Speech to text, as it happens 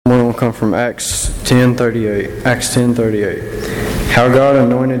come from Acts 10:38. Acts 10:38. How God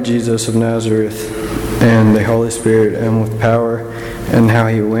anointed Jesus of Nazareth and the Holy Spirit and with power, and how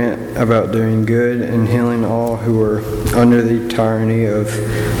he went about doing good and healing all who were under the tyranny of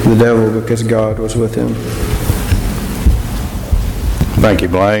the devil, because God was with him. Thank you,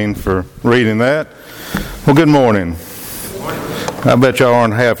 Blaine, for reading that. Well, good morning. I bet y'all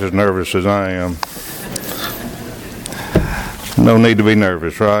aren't half as nervous as I am. No need to be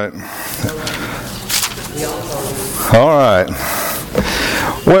nervous, right? All right.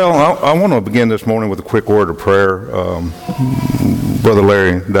 Well, I want to begin this morning with a quick word of prayer. Brother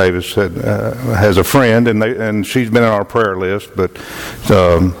Larry Davis has a friend, and she's been on our prayer list, but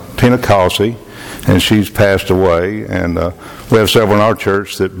Tina Causey, and she's passed away. And we have several in our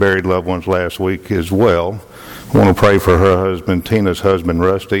church that buried loved ones last week as well. I want to pray for her husband, Tina's husband,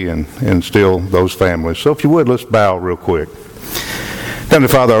 Rusty, and still those families. So if you would, let's bow real quick. Heavenly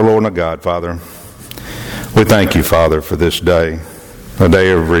Father, our Lord and our God, Father, we thank you, Father, for this day, a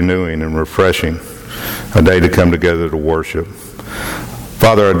day of renewing and refreshing, a day to come together to worship.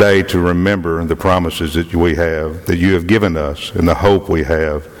 Father, a day to remember the promises that we have, that you have given us, and the hope we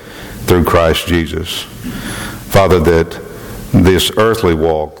have through Christ Jesus. Father, that this earthly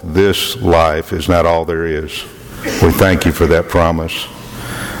walk, this life is not all there is. We thank you for that promise.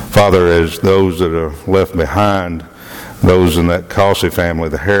 Father, as those that are left behind, those in that Causey family,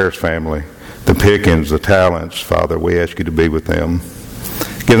 the Harris family, the Pickens, the Talents, Father, we ask you to be with them.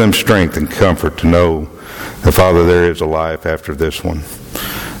 Give them strength and comfort to know that, Father, there is a life after this one,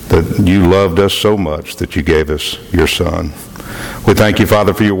 that you loved us so much that you gave us your Son. We thank you,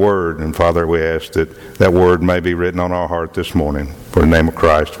 Father, for your word, and Father, we ask that that word may be written on our heart this morning. For the name of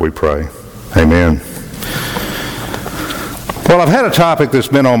Christ we pray. Amen. Well, I've had a topic that's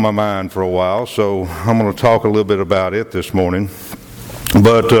been on my mind for a while, so I'm going to talk a little bit about it this morning.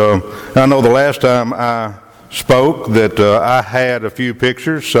 But I know the last time I spoke that I had a few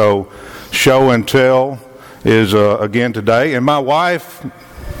pictures, so show and tell is again today. And my wife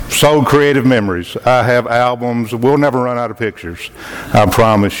sold Creative Memories. I have albums. We'll never run out of pictures, I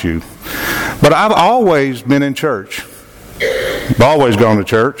promise you. But I've always been in church. I've always gone to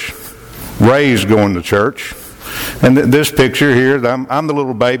church, raised going to church. And this picture here, I'm the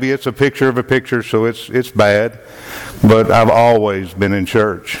little baby. It's a picture of a picture, so it's bad. But I've always been in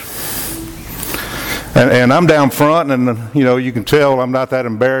church. And I'm down front, and you can tell I'm not that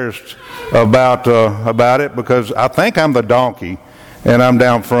embarrassed about it, because I think I'm the donkey, and I'm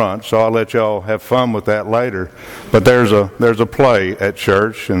down front. So I'll let y'all have fun with that later. But there's a play at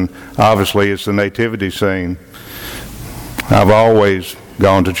church, and obviously it's the nativity scene. I've always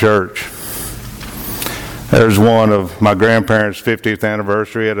gone to church. There's one of my grandparents' 50th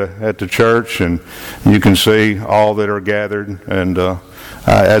anniversary at the church, and you can see all that are gathered. And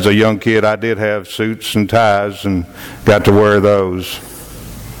as a young kid, I did have suits and ties and got to wear those.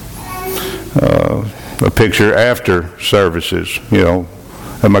 A picture after services,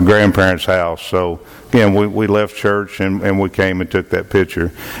 at my grandparents' house. So again, we left church and we came and took that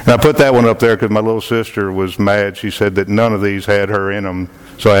picture. And I put that one up there because my little sister was mad. She said that none of these had her in them,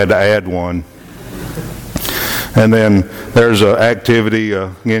 so I had to add one. And then there's an activity,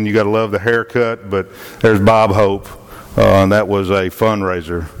 again, you got to love the haircut, but there's Bob Hope, and that was a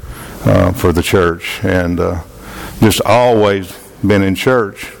fundraiser for the church, and just always been in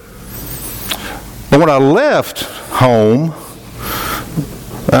church. But when I left home,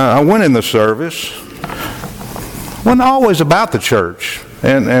 I went in the service. Wasn't always about the church.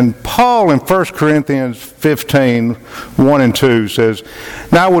 And Paul in 1 Corinthians 15, 1 and 2 says,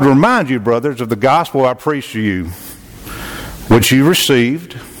 "Now I would remind you, brothers, of the gospel I preached to you, which you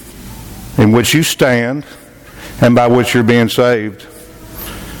received, in which you stand, and by which you're being saved.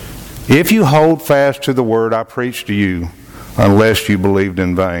 If you hold fast to the word I preached to you, unless you believed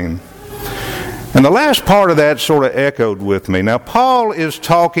in vain." And the last part of that sort of echoed with me. Now, Paul is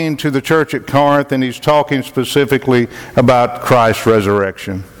talking to the church at Corinth, and he's talking specifically about Christ's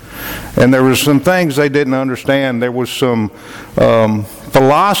resurrection. And there were some things they didn't understand. There was some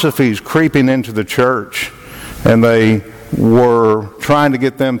philosophies creeping into the church, and they were trying to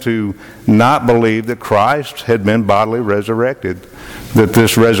get them to not believe that Christ had been bodily resurrected, that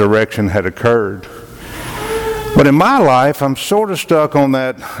this resurrection had occurred. But in my life, I'm sort of stuck on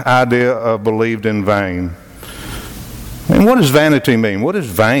that idea of believed in vain. And what does vanity mean? What is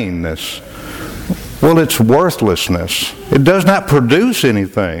vainness? Well, it's worthlessness. It does not produce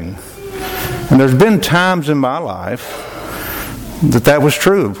anything. And there's been times in my life that was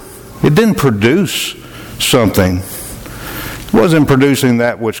true. It didn't produce something. It wasn't producing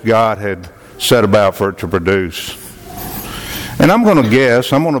that which God had set about for it to produce. And I'm going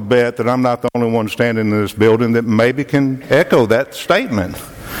to bet that I'm not the only one standing in this building that maybe can echo that statement.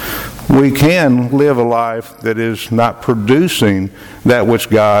 We can live a life that is not producing that which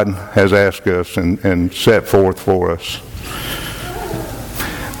God has asked us and set forth for us.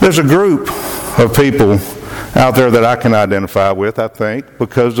 There's a group of people out there that I can identify with, I think,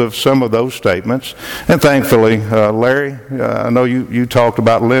 because of some of those statements. And thankfully, Larry, I know you talked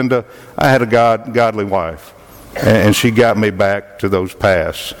about Linda. I had a godly wife, and she got me back to those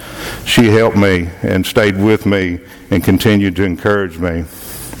paths. She helped me and stayed with me and continued to encourage me.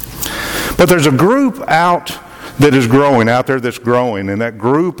 But there's a group out there that's growing, and that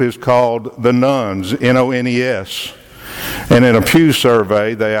group is called the Nones, N-O-N-E-S. And in a Pew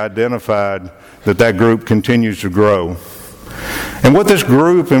survey, they identified that group continues to grow. And what this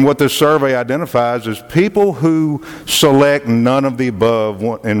group and what this survey identifies is people who select none of the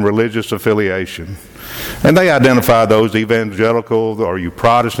above in religious affiliation. And they identify those evangelical. Are you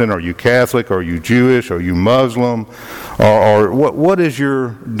Protestant? Are you Catholic? Are you Jewish? Are you Muslim? Or what is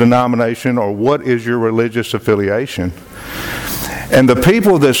your denomination, or what is your religious affiliation? And the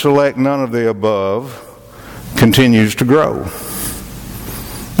people that select none of the above continues to grow.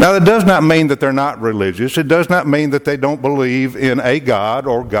 Now, that does not mean that they're not religious. It does not mean that they don't believe in a God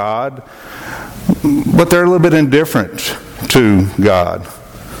or God, but they're a little bit indifferent to God.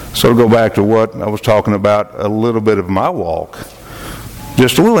 So to go back to what I was talking about, a little bit of my walk,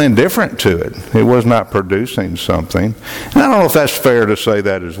 just a little indifferent to it. It was not producing something. And I don't know if that's fair to say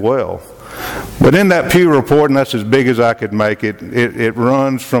that as well. But in that Pew report, and that's as big as I could make it, it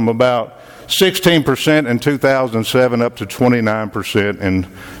runs from about 16% in 2007 up to 29% in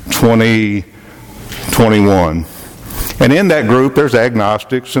 2021. And in that group, there's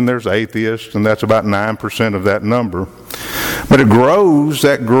agnostics and there's atheists, and that's about 9% of that number. But it grows,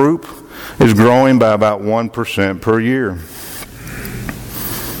 that group is growing by about 1% per year.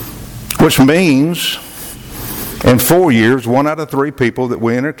 Which means in 4 years, 1 out of 3 people that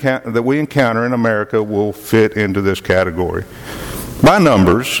we encounter in America will fit into this category. By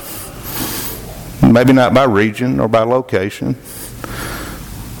numbers, maybe not by region or by location.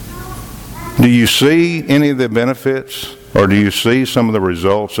 Do you see any of the benefits, or do you see some of the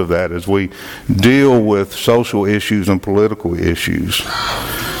results of that as we deal with social issues and political issues?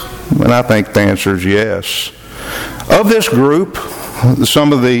 And I think the answer is yes. Of this group,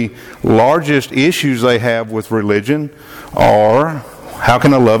 some of the largest issues they have with religion are, how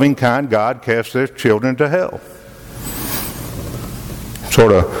can a loving, kind God cast their children to hell?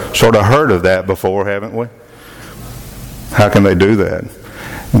 Sort of heard of that before, haven't we? How can they do that?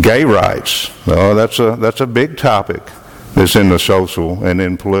 Gay rights. Oh, that's a big topic that's in the social and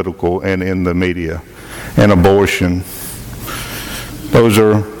in political and in the media. And abortion. Those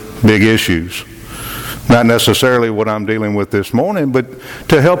are big issues. Not necessarily what I'm dealing with this morning, but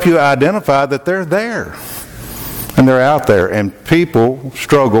to help you identify that they're there. And they're out there. And people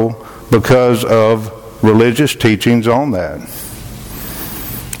struggle because of religious teachings on that.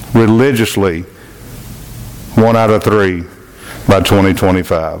 Religiously, 1 out of 3 by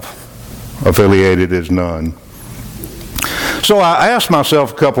 2025 affiliated as none. So I asked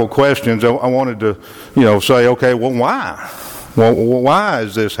myself a couple of questions. I wanted to, say, okay, well, why? Well, why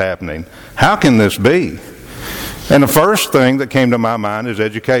is this happening? How can this be? And the first thing that came to my mind is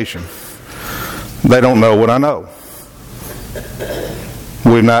education. They don't know what I know.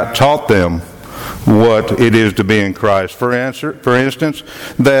 We've not taught them what it is to be in Christ. For instance,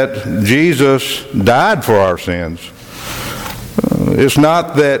 that Jesus died for our sins. It's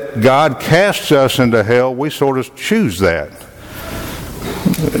not that God casts us into hell. We sort of choose that.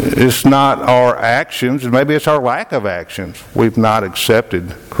 It's not our actions. Maybe it's our lack of actions. We've not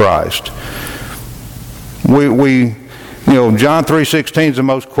accepted Christ. John 3:16 is the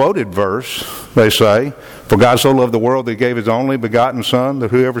most quoted verse, they say. For God so loved the world that he gave his only begotten Son,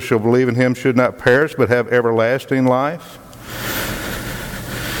 that whoever shall believe in him should not perish, but have everlasting life.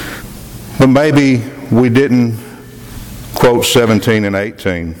 But maybe we didn't quote 17 and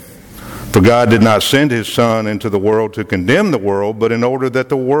 18. For God did not send his Son into the world to condemn the world, but in order that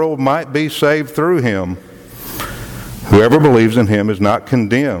the world might be saved through him. Whoever believes in him is not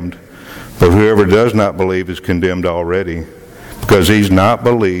condemned, but whoever does not believe is condemned already, because he's not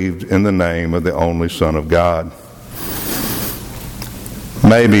believed in the name of the only Son of God.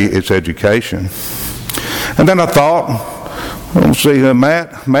 Maybe it's education. And then I thought,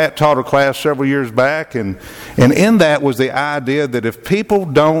 Matt taught a class several years back, and in that was the idea that if people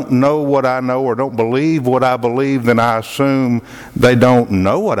don't know what I know or don't believe what I believe, then I assume they don't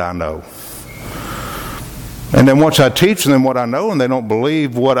know what I know. And then once I teach them what I know and they don't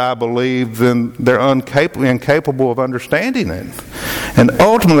believe what I believe, then they're incapable of understanding it. And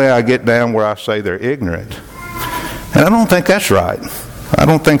ultimately I get down where I say they're ignorant. And I don't think that's right. I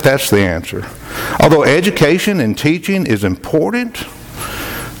don't think that's the answer. Although education and teaching is important,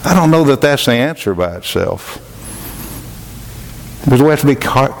 I don't know that that's the answer by itself. Because we have to be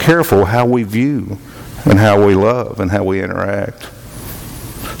careful how we view and how we love and how we interact.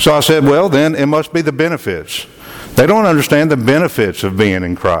 So I said, well, then it must be the benefits. They don't understand the benefits of being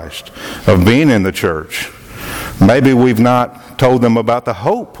in Christ, of being in the church. Maybe we've not told them about the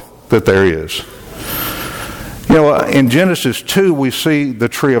hope that there is. You know, in Genesis 2, we see the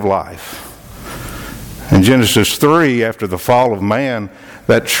tree of life. In Genesis 3, after the fall of man,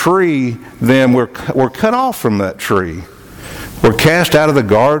 that tree, then we're cut off from that tree. We're cast out of the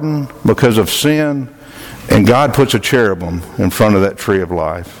garden because of sin, and God puts a cherubim in front of that tree of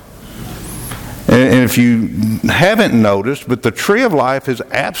life. And if you haven't noticed, but the tree of life is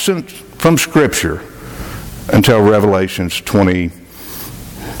absent from Scripture until Revelations 20.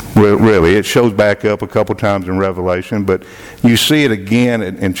 Really, it shows back up a couple times in Revelation, but you see it again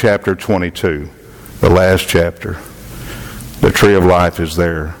in chapter 22, the last chapter. The tree of life is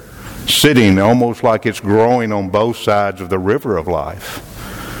there, sitting almost like it's growing on both sides of the river of life.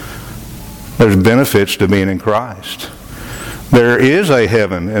 There's benefits to being in Christ. There is a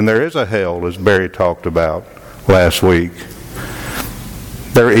heaven and there is a hell, as Barry talked about last week.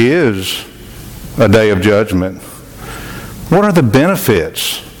 There is a day of judgment. What are the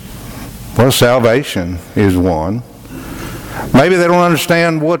benefits? Well, salvation is one. Maybe they don't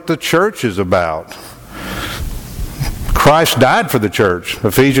understand what the church is about. Christ died for the church.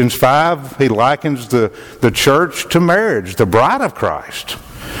 Ephesians 5, he likens the church to marriage, the bride of Christ.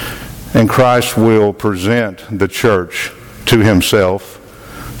 And Christ will present the church to himself,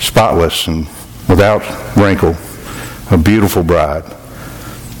 spotless and without wrinkle, a beautiful bride.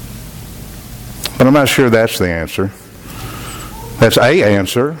 But I'm not sure that's the answer. That's a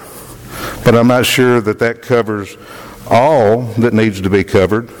answer, but I'm not sure that that covers all that needs to be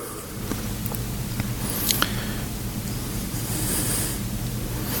covered.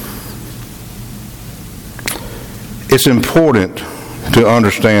 It's important to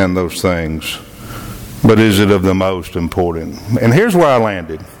understand those things, but is it of the most important? And here's where I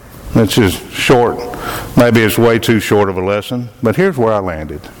landed. It's just short. Maybe it's way too short of a lesson, but here's where I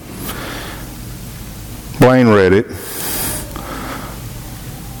landed. Blaine read it.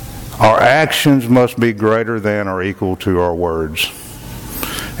 Our actions must be greater than or equal to our words.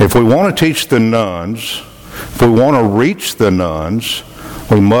 If we want to teach the nuns, if we want to reach the nuns,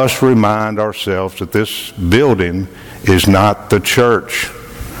 we must remind ourselves that this building is not the church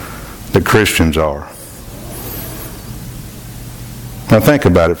that Christians are. Now think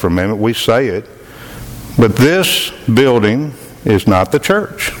about it for a minute. We say it, but this building is not the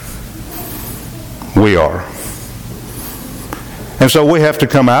church. We are. And so we have to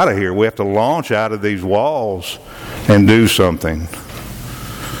come out of here. We have to launch out of these walls and do something.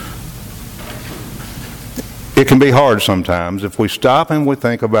 It can be hard sometimes. If we stop and we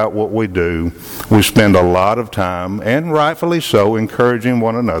think about what we do, we spend a lot of time, and rightfully so, encouraging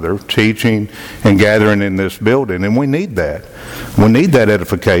one another, teaching and gathering in this building. And we need that. We need that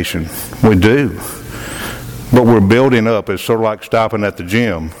edification. We do. But we're building up. It's sort of like stopping at the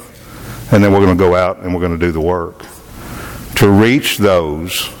gym, and then we're going to go out and we're going to do the work. To reach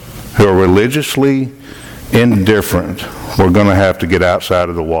those who are religiously indifferent, we're going to have to get outside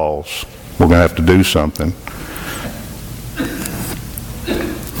of the walls. We're going to have to do something.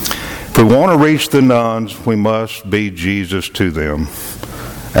 If we want to reach the nuns, we must be Jesus to them.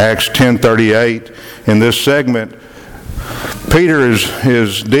 Acts 10:38. In this segment, Peter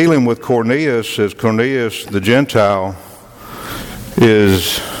is dealing with Cornelius as Cornelius, the Gentile,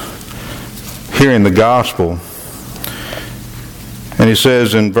 is hearing the gospel. And he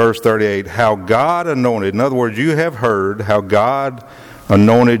says in verse 38, how God anointed, in other words, you have heard how God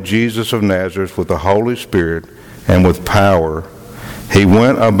anointed Jesus of Nazareth with the Holy Spirit and with power. He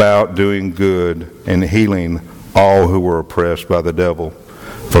went about doing good and healing all who were oppressed by the devil,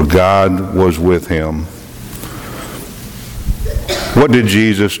 for God was with him. What did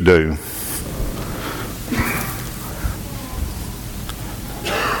Jesus do?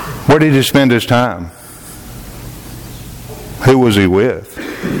 Where did he spend his time? Who was he with?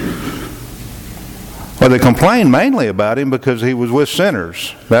 Well, they complained mainly about him because he was with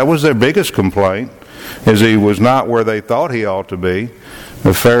sinners. That was their biggest complaint, is he was not where they thought he ought to be.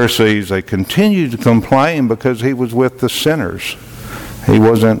 The Pharisees, they continued to complain because he was with the sinners. He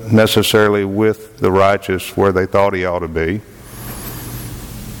wasn't necessarily with the righteous where they thought he ought to be.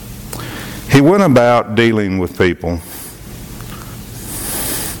 He He went about dealing with people.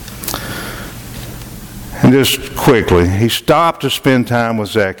 And just quickly, he stopped to spend time with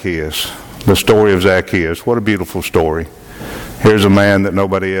Zacchaeus. The story of Zacchaeus. What a beautiful story. Here's a man that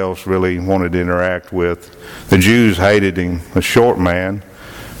nobody else really wanted to interact with. The Jews hated him, a short man,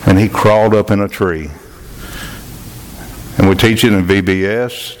 and he crawled up in a tree. And we teach it in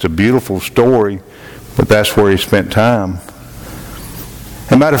VBS. It's a beautiful story, but that's where he spent time.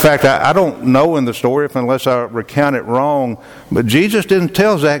 As a matter of fact, I don't know in the story, unless I recount it wrong, but Jesus didn't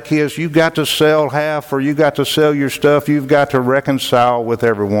tell Zacchaeus, you've got to sell half or you've got to sell your stuff, you've got to reconcile with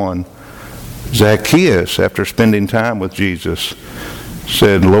everyone. Zacchaeus, after spending time with Jesus,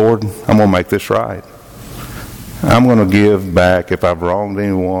 said, Lord, I'm going to make this right. I'm going to give back. If I've wronged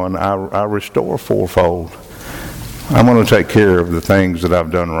anyone, I restore fourfold. I'm going to take care of the things that I've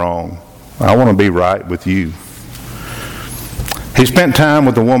done wrong. I want to be right with you. He spent time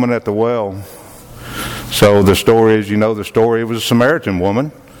with the woman at the well. So the story is, you know the story, it was a Samaritan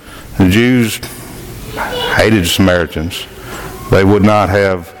woman. The Jews hated Samaritans. They would not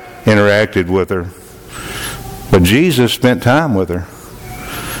have interacted with her. But Jesus spent time with her.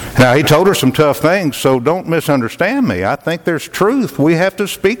 Now, he told her some tough things, so don't misunderstand me. I think there's truth. We have to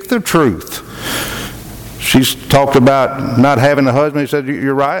speak the truth. She's talked about not having a husband. He said,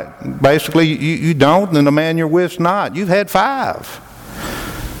 you're right. Basically, you don't, and the man you're with's not. You've had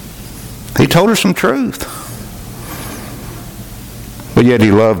 5. He told her some truth. But yet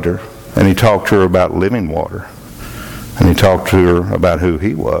he loved her, and he talked to her about living water. And he talked to her about who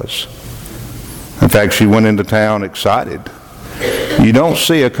he was. In fact, she went into town excited. You don't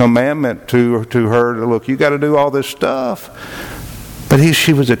see a commandment to her, look, you got to do all this stuff. But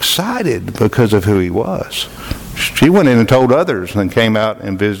she was excited because of who he was. She went in and told others and came out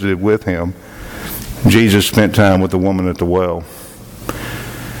and visited with him. Jesus spent time with the woman at the well.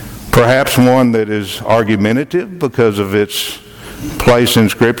 Perhaps one that is argumentative because of its place in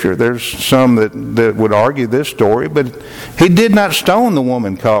Scripture. There's some that would argue this story, but he did not stone the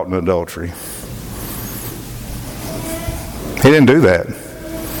woman caught in adultery. He didn't do that.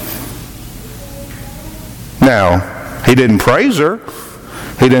 Now, he didn't praise her.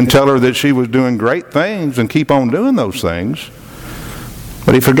 He didn't tell her that she was doing great things and keep on doing those things.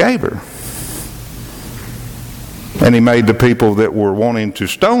 But he forgave her. And he made the people that were wanting to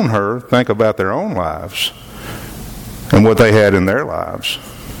stone her think about their own lives and what they had in their lives.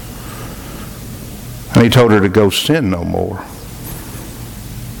 And he told her to go sin no more.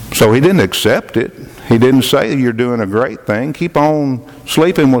 So he didn't accept it. He didn't say, you're doing a great thing. Keep on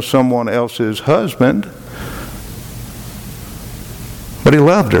sleeping with someone else's husband. But he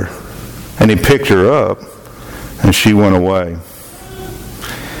loved her. And he picked her up. And she went away.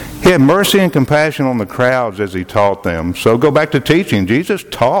 He had mercy and compassion on the crowds as he taught them. So go back to teaching. Jesus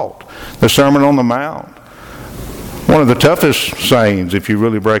taught the Sermon on the Mount. One of the toughest sayings, if you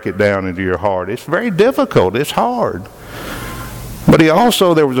really break it down into your heart. It's very difficult. It's hard. But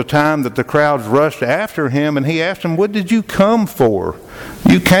there was a time that the crowds rushed after him, and he asked them, what did you come for?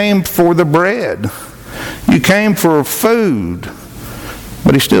 You came for the bread. You came for food.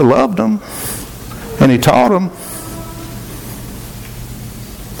 But he still loved them, and he taught them.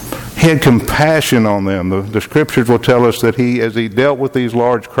 He had compassion on them. The Scriptures will tell us that as he dealt with these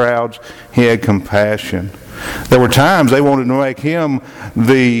large crowds, he had compassion. There were times they wanted to make him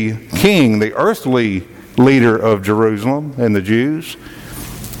the king, the earthly leader of Jerusalem and the Jews,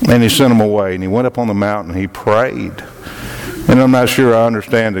 and he sent them away. And he went up on the mountain and he prayed. And I'm not sure I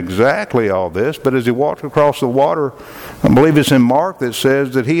understand exactly all this, but as he walked across the water, I believe it's in Mark that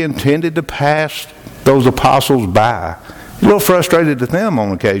says that he intended to pass those apostles by. A little frustrated with them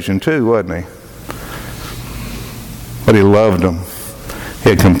on occasion too, wasn't he? But he loved them. He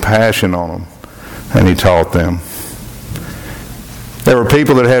had compassion on them, and he taught them. There were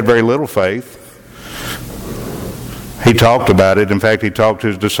people that had very little faith. He talked about it. In fact, he talked to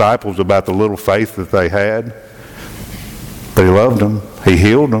his disciples about the little faith that they had. But he loved them. He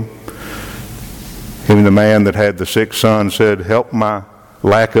healed them. Even the man that had the sick son said, help my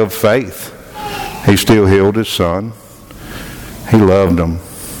lack of faith. He still healed his son. He loved them.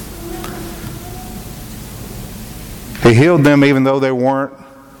 He healed them even though they weren't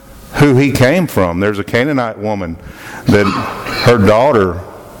who he came from. There's a Canaanite woman that her daughter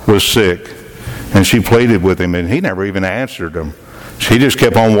was sick, and she pleaded with him, and he never even answered them. She just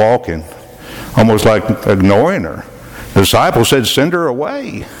kept on walking, almost like ignoring her. The disciples said, send her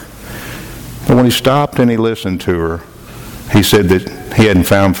away. But when he stopped and he listened to her, he said that he hadn't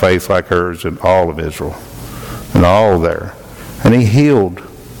found faith like hers in all of Israel, and all there. And he healed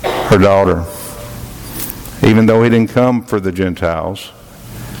her daughter. Even though he didn't come for the Gentiles,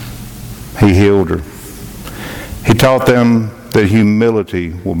 He healed her. He taught them that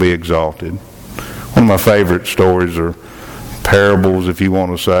humility will be exalted. One of my favorite stories are parables, if you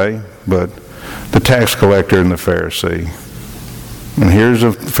want to say, but the tax collector and the Pharisee. And here's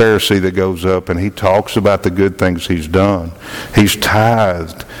a Pharisee that goes up and he talks about the good things he's done. He's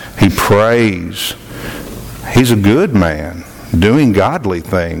tithed. He prays. He's a good man, doing godly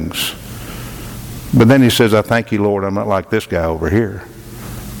things. But then he says, I thank you, Lord, I'm not like this guy over here,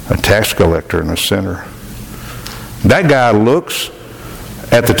 a tax collector and a sinner. That guy looks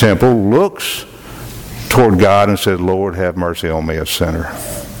at the temple, looks toward God and says, Lord, have mercy on me, a sinner.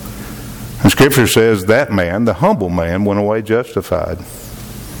 And Scripture says that man, the humble man, went away justified.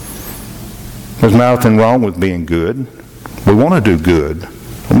 There's nothing wrong with being good. We want to do good.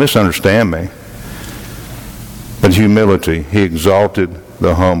 Don't misunderstand me. But humility, he exalted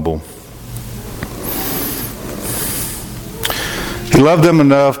the humble. He loved them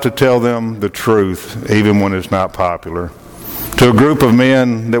enough to tell them the truth, even when it's not popular. To a group of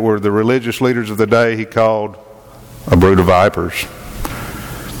men that were the religious leaders of the day, he called a brood of vipers.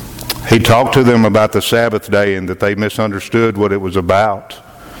 He talked to them about the Sabbath day and that they misunderstood what it was about.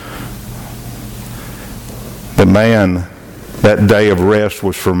 That day of rest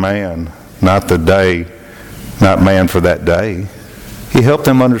was for man, not man for that day. He helped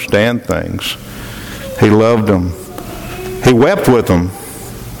them understand things. He loved them. He wept with them.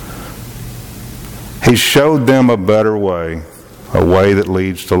 He showed them a better way, a way that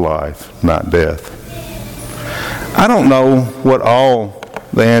leads to life, not death. I don't know what all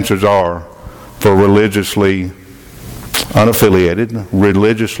the answers are for religiously unaffiliated,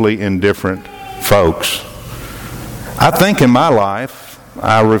 religiously indifferent folks. I think in my life,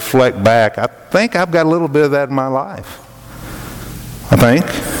 I reflect back, I think I've got a little bit of that in my life. I think.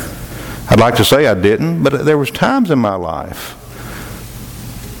 I'd like to say I didn't, but there was times in my life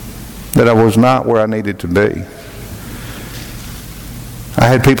that I was not where I needed to be. I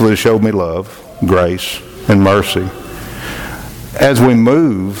had people that showed me love, grace, and mercy. As we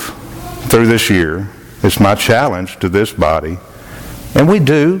move through this year, it's my challenge to this body, and we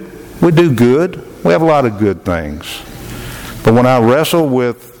do good. We have a lot of good things. But when I wrestle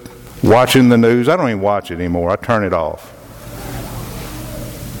with watching the news, I don't even watch it anymore. I turn it off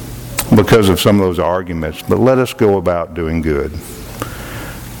because of some of those arguments. But let us go about doing good.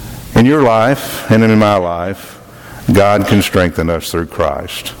 In your life and in my life, God can strengthen us through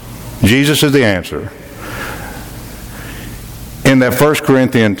Christ. Jesus is the answer. In that 1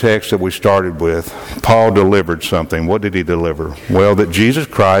 Corinthians text that we started with, Paul delivered something. What did he deliver? Well, that Jesus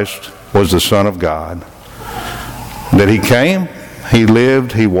Christ was the Son of God. That he came, he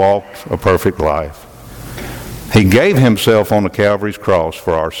lived, he walked a perfect life. He gave himself on the Calvary's cross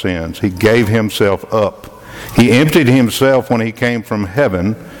for our sins. He gave himself up. He emptied himself when he came from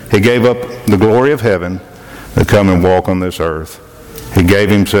heaven. He gave up the glory of heaven to come and walk on this earth. He gave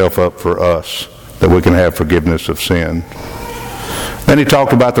himself up for us that we can have forgiveness of sin. Then he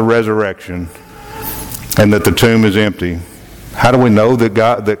talked about the resurrection and that the tomb is empty. How do we know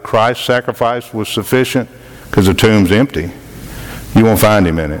that Christ's sacrifice was sufficient? Because the tomb's empty. You won't find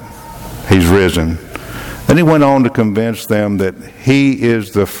him in it. He's risen. Then he went on to convince them that he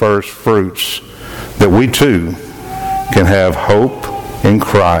is the first fruits, that we too can have hope in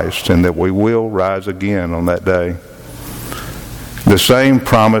Christ and that we will rise again on that day. The same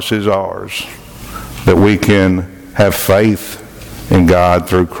promise is ours, that we can have faith in God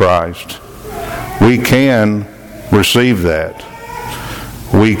through Christ. We can receive that.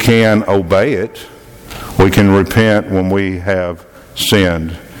 We can obey it. We can repent when we have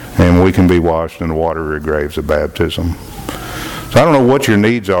sinned, and we can be washed in the watery graves of baptism. So I don't know what your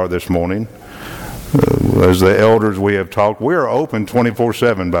needs are this morning. As the elders we have talked, we are open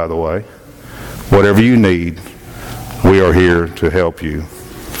 24/7, by the way. Whatever you need, we are here to help you.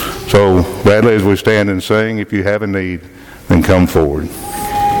 So gladly as we stand and sing, if you have a need, then come forward.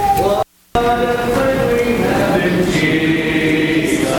 What a friend we have in Jesus.